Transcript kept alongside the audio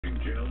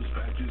gels,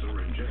 patches, or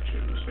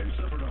injections and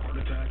suffered a heart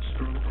attack,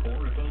 stroke,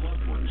 or if a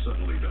loved one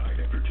suddenly died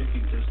after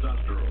taking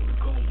testosterone,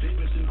 call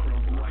Davis &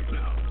 Crump right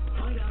now.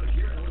 Find out if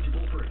you're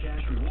eligible for a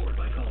cash reward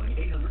by calling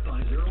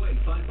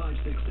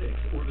 800-508-5566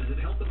 or visit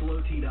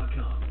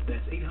helpwithlowt.com.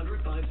 That's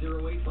 800-508-5566.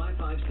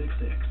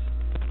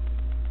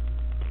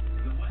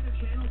 The Weather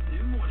Channel's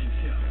new morning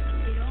show.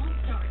 It all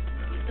starts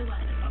with the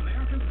weather.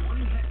 America's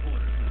morning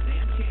headquarters with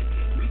Sam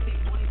Champion. Weekday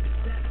mornings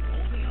at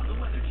 7, only on the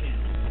Weather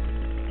Channel.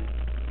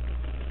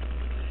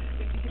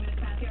 52 minutes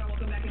past the hour.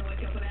 Welcome back to Wake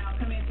Up with Al.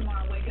 Come in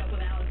tomorrow, Wake Up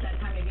with Al. It's that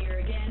time of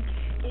year again.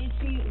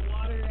 Itchy,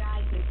 watery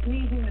eyes, the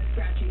sneezing, the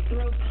scratchy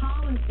throat,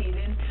 pollen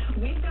season.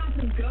 We've got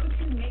some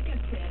go-to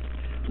makeup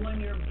tips when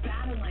you're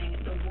battling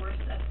the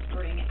worst of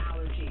spring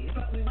allergies.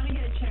 But we want to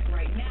get a check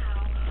right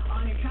now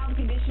on your travel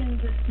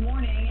conditions this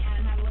morning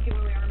and have a look at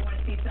where we are. We want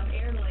to see some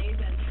air delays,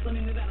 and let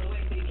me move out of the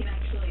way so you can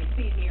actually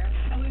see it here.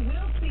 And we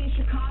will see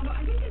Chicago. I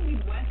think the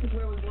Midwest is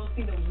where we will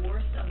see the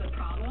worst of the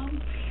problems,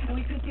 and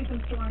we could see some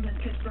storms in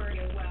Pittsburgh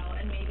as well,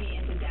 and maybe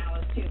into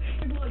Dallas too.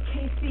 Here's a look at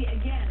KC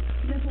again.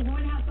 Since we're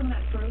going to have some of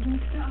that frozen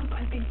stuff,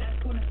 I think that's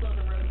going to slow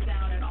the roads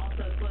down and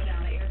also slow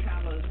down the air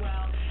travel as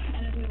well.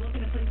 And as we look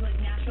into places like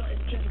Nashville,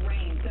 it's just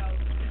rain. So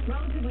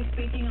relatively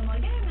speaking, I'm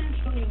like,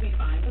 Nashville, you'll be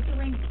fine. But the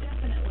rain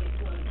definitely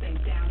slows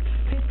things down.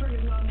 Pittsburgh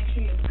as well, make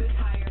sure you have good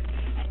tires,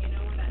 and you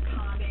know where that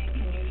ponding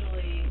can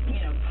usually,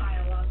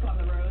 pile up on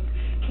the roads.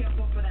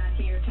 Careful for that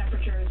here.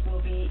 Temperatures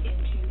will be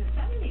into the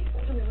 70s.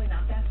 So really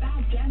not that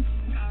bad, Jen.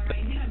 All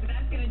right, but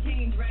that's going to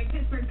change, right?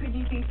 Pittsburgh, could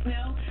you see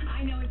snow?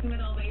 I know it's the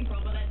middle of April,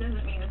 but that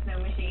doesn't mean the snow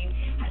machine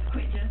has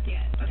quit just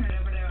yet. I'll turn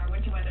it over to our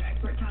winter weather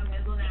expert, Tom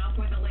Nizzle, now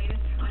for the latest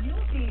on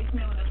you'll see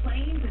snow in the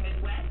plains, the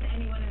Midwest,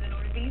 anyone in the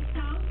Northeast,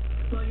 Tom?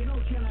 Well,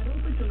 Jen, I don't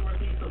think the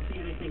Northeast will see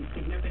anything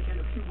significant.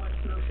 A few wet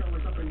snow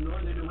showers up in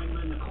northern New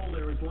England. The cold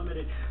air is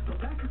limited.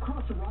 But back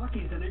across the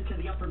Rockies and into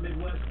the upper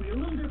Midwest, we have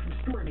a little different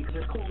story because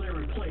there's cold air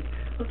in place.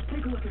 Let's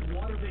take a look at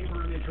water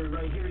vapor imagery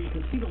right here. You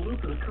can see the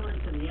loop of the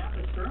currents in the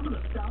atmosphere. I'm going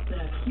to stop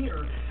that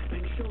here and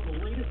show the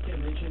latest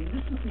image. And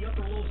this is the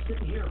upper low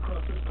sitting here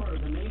across this part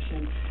of the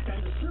nation.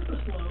 And the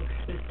surface low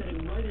is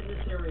sitting right in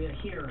this area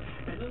here.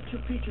 And those two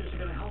features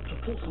are going to help to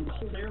pull some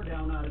cold air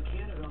down out of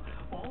Canada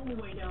all the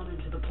way down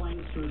into the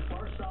plains to as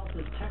far south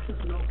as Texas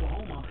and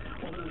Oklahoma.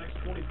 Over the next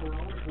 24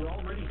 hours, we're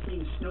already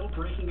seeing snow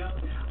breaking out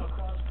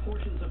across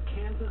portions of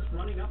Kansas,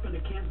 running up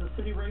into Kansas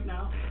City right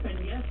now. And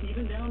yes,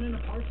 even down into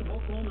parts of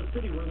Oklahoma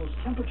City where those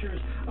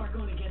temperatures are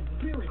going to get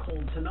very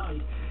cold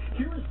tonight.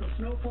 Here is the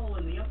snowfall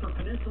in the upper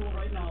peninsula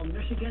right now in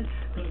Michigan.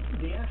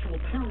 The actual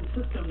parent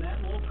system,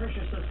 that low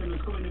pressure system, is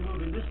going to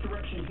move in this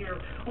direction here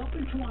up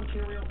into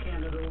Ontario,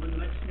 Canada over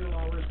the next few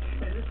hours,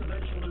 and this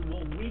eventually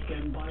will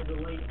weaken by the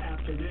late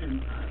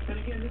afternoon. And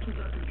again, this is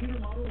our computer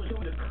model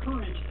showing the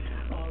current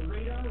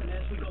radar, and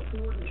as we go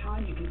forward in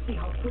time, you can see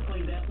how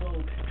quickly that low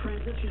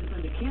transitions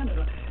into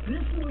Canada.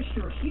 This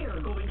moisture here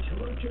going to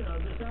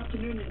this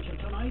afternoon into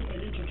tonight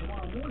and into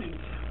tomorrow morning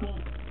will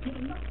get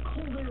enough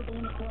cold air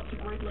going across the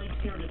Great Lakes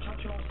here to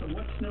touch off some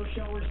wet snow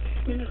showers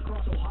in and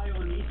across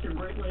Ohio and the eastern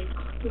Great Lakes.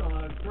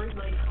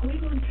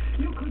 Cleveland,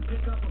 you could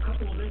pick up a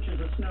couple of inches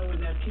of snow in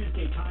that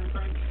Tuesday time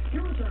frame.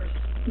 Here is our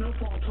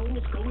snowfall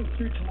totals going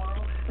through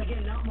tomorrow.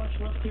 Again, not much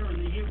left here in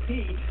the UP,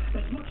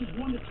 as much as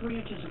 1 to 3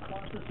 inches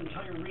across this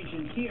entire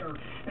region here.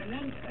 And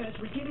then as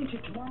we get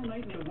into tomorrow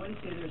night and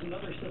Wednesday, there's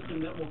another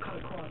system that will cut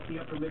across the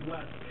upper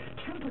Midwest.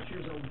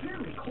 Temperatures are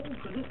very cold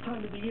for this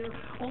time of the year,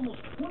 almost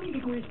 20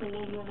 degrees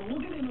below normal.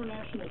 Look at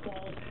International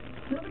Falls.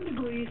 7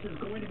 degrees is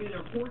going to be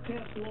their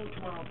forecast low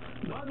tomorrow.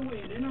 By the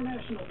way, in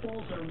International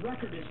Falls, their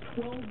record is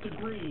 12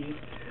 degrees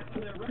for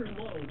their record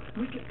low.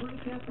 We could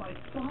break that by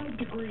 5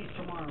 degrees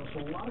tomorrow, so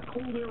a lot of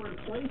cold air in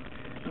place.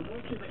 The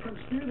moisture that comes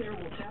through there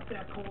will tap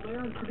that cold air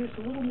and produce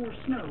a little more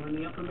snow in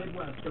the upper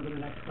Midwest over the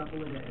next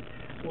couple of days.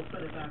 We'll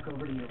send it back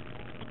over to you.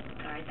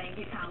 All right, thank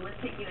you, Tom. Let's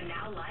take you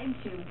now live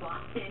to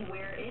Boston,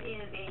 where it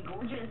is a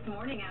gorgeous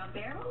morning out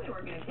there. Well, we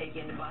were going to take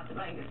you into Boston,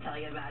 but I can just tell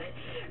you about it.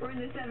 We're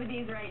in the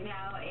 70s right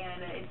now,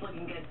 and it's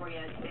looking good for you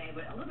today,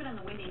 but a little bit on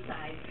the windy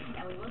side,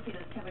 and we will see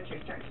those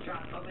temperatures start to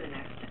drop over the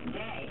next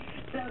day.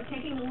 So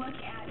taking a look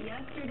at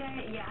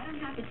yesterday, I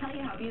don't have to tell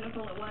you how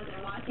beautiful it was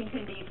in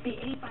Washington, D.C.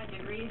 85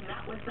 degrees,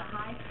 that was the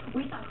high.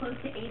 We saw close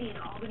to 80 in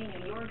Albany,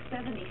 New York,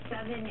 77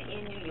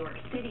 in New York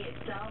City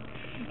itself,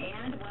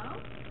 and,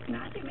 well,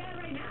 not too bad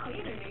right now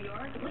either, New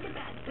York. Look at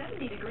that,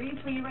 70 degrees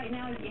for you right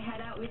now as you head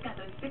out. We've got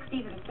those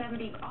 60s and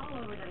 70s all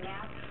over the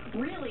map.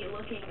 Really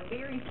looking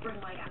very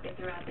spring-like out there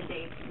throughout the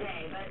day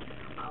today. But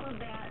all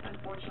of that,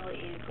 unfortunately,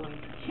 is going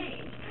to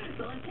change.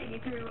 So let's take you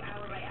through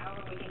hour by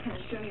hour. We can kind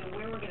of show you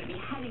where we're going to be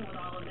heading with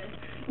all of this.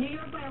 New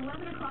York, by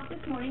 11 o'clock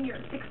this morning, you're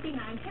at 69.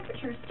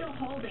 Temperatures still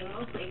holding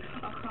mostly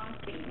across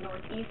the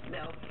northeast,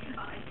 though,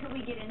 until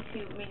we get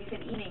into maybe the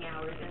evening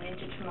hours and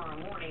into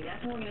tomorrow morning. That's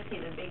when we're going to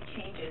see the big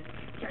changes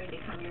starting to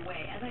come your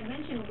way. As I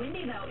mentioned,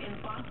 windy, though, in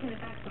Boston. In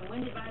fact, some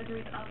wind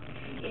advisories up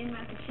in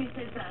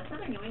Massachusetts.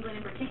 Southern New England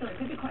in particular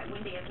could be quite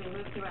windy as we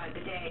move throughout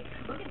the day.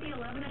 Look at the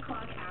 11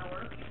 o'clock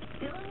hour.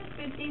 Still in the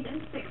 50s and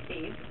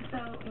 60s.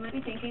 So You might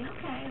be thinking,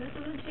 okay, this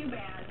isn't too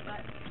bad,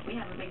 but we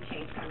have a big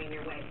change coming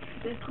your way.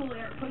 This cool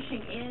air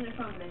pushing in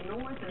from the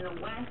north and the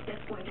west,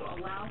 that's going to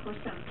allow for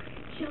some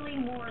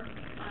chilly,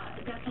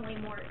 definitely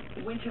more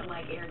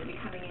winter-like air to be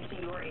coming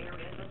into your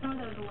area. So some of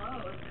those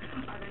lows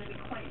are going to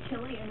be quite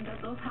chilly, and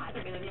those highs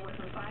are going to be anywhere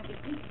from 5 to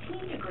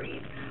 15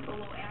 degrees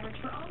below average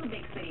for all the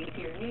big cities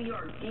here: New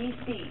York,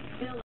 D.C.,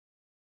 Philly,